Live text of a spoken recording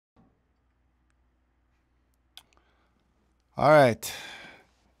All right,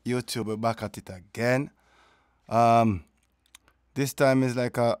 YouTube, we're back at it again. Um, this time is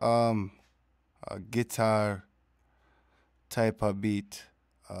like a guitar type of beat.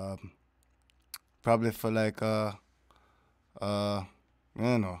 Um, Probably for like I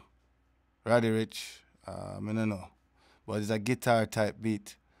don't know, Roddy Rich. I don't know, but it's a guitar type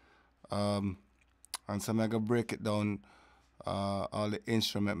beat. And so I'm gonna break it down. All the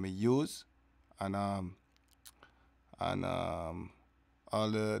instrument me use, and all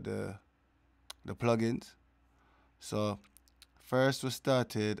the plugins. So first we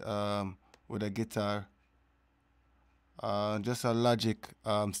started with a guitar, just a Logic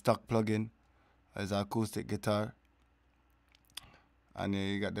stock plugin as an acoustic guitar, and then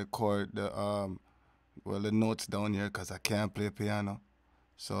you got the chord, the notes down here because I can't play piano.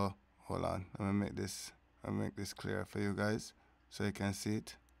 So hold on, let me make this clear for you guys so you can see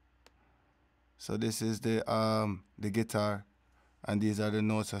it. So this is the guitar, and these are the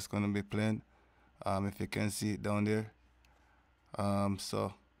notes that's gonna be playing. If you can see it down there.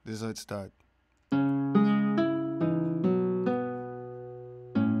 So this is how it starts.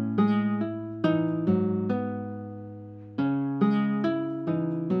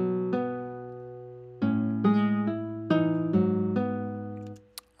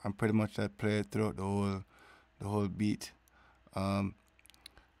 And pretty much I play it throughout the whole beat.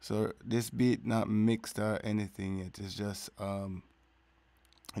 So this beat not mixed or anything yet. It's just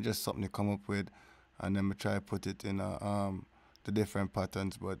something to come up with, and then we try to put it in the different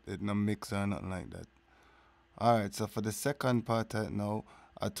patterns, but it not mix or nothing like that. All right. So for the second part right now,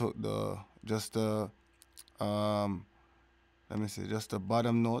 I took just the let me see, just the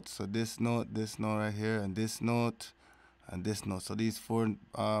bottom note. So this note right here, and this note, and this note. So these four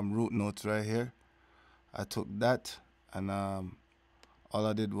root notes right here. I took that, and all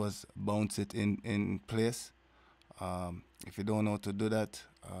I did was bounce it in place. If you don't know how to do that,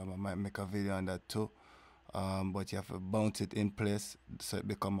 I might make a video on that too. But you have to bounce it in place so it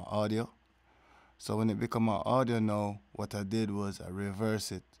become an audio. So when it become an audio now, what I did was I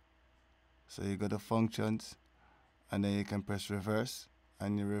reverse it. So you go to functions, and then you can press reverse,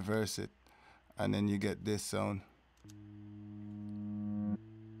 and you reverse it, and then you get this sound.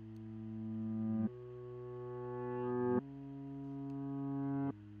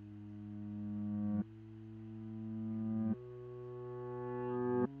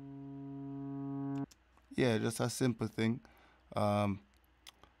 Yeah, just a simple thing.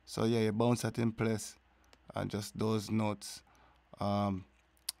 So yeah, you bounce that in place, and just those notes. And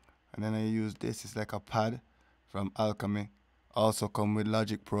then I use this. It's like a pad from Alchemy. Also come with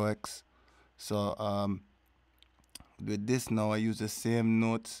Logic Pro X. So with this now, I use the same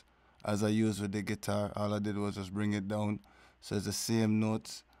notes as I use with the guitar. All I did was just bring it down, so it's the same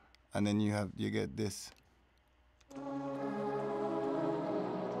notes, and then you get this.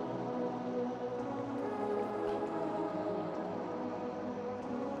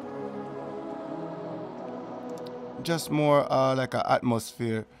 Just more like an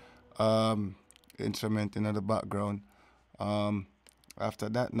atmosphere um, instrument in the background. Um, After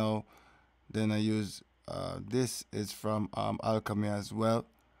that now, then I use this is from Alchemy as well,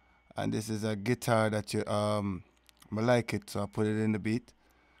 and this is a guitar that I like it, so I put it in the beat,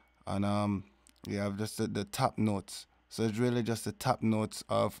 and you have just the top notes. So it's really just the top notes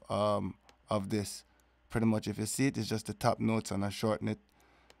of this. Pretty much, if you see it, it's just the top notes, and I shorten it,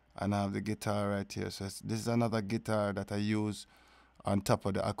 and I have the guitar right here. So this is another guitar that I use on top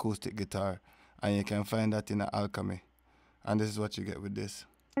of the acoustic guitar, and you can find that in the Alchemy, and this is what you get with this.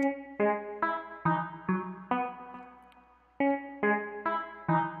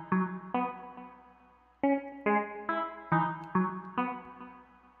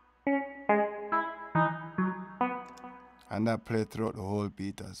 And that play throughout the whole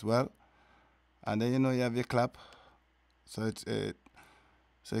beat as well. And then you have your clap, so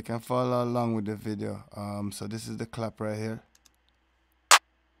so you can follow along with the video. So this is the clap right here.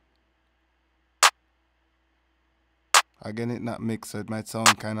 Again, it not mixed, so it might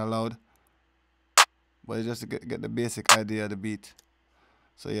sound kind of loud, but it's just to get the basic idea of the beat.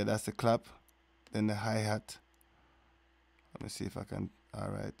 So yeah, that's the clap. Then the hi-hat. Let me see if I can.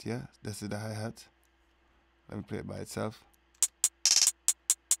 All right, yeah, this is the hi-hat. Let me play it by itself.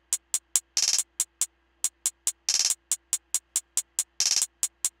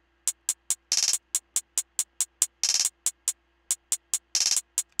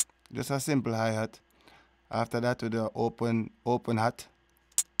 Just a simple hi-hat. After that, with the open hat.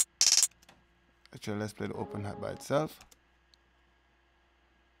 Actually, let's play the open hat by itself.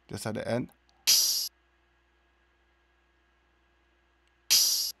 Just at the end.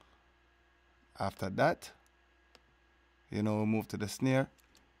 After that, You know, we'll move to the snare.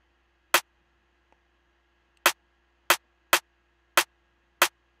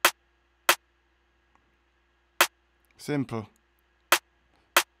 Simple.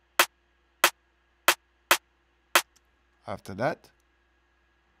 After that,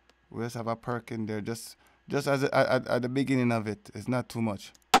 we just have a perk in there, just as at the beginning of it. It's not too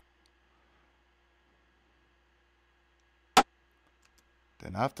much.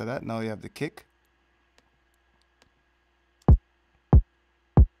 Then after that, now you have the kick.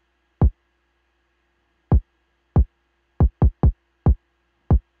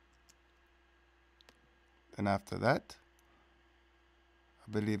 Then after that,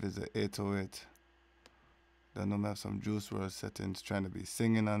 I believe it's the 808. Don't know, I have some Juice WRLD settings trying to be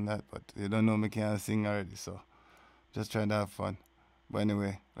singing on that, but you don't know me can't sing already, so just trying to have fun. But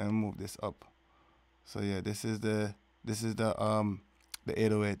anyway, let me move this up. So yeah, this is the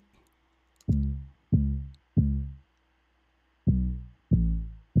 808.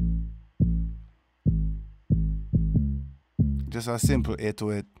 Just a simple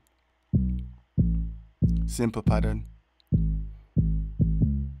 808. Simple pattern.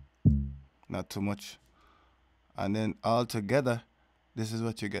 Not too much. And then all together, this is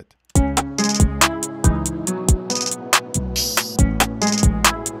what you get.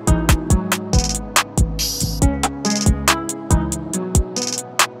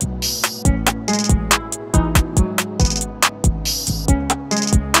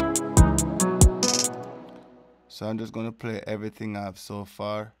 So I'm just gonna play everything I have so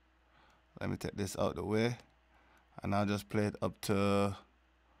far. Let me take this out the way, and I'll just play it up to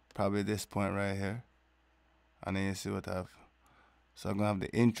probably this point right here, and then you see what I have. So I'm gonna have the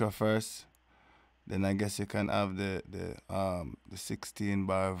intro first, then I guess you can have the 16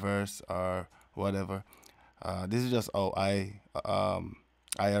 bar verse or whatever. This is just how I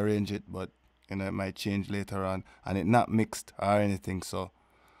arrange it, but you know, it might change later on, and it's not mixed or anything. So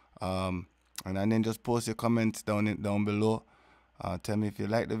and then just post your comments down below. Tell me if you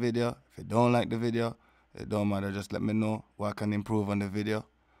like the video. If you don't like the video, it don't matter. Just let me know what I can improve on the video.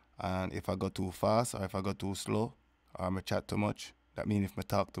 And if I go too fast or if I go too slow or I chat too much, that means if I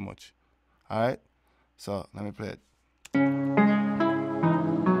talk too much. Alright? So let me play it.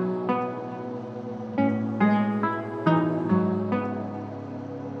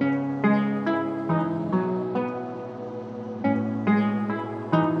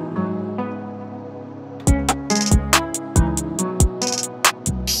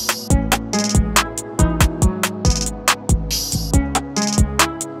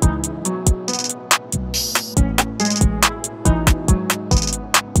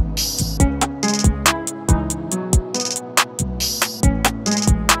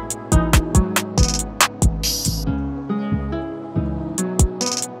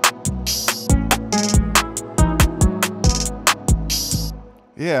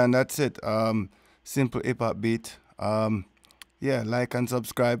 Yeah, and that's it. Simple hip hop beat. Yeah, like and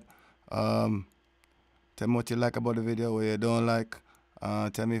subscribe. Tell me what you like about the video, what you don't like.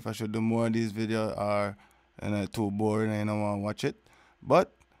 Tell me if I should do more of these videos or too boring and you don't want to watch it.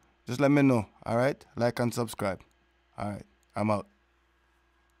 But just let me know. Alright? Like and subscribe. Alright, I'm out.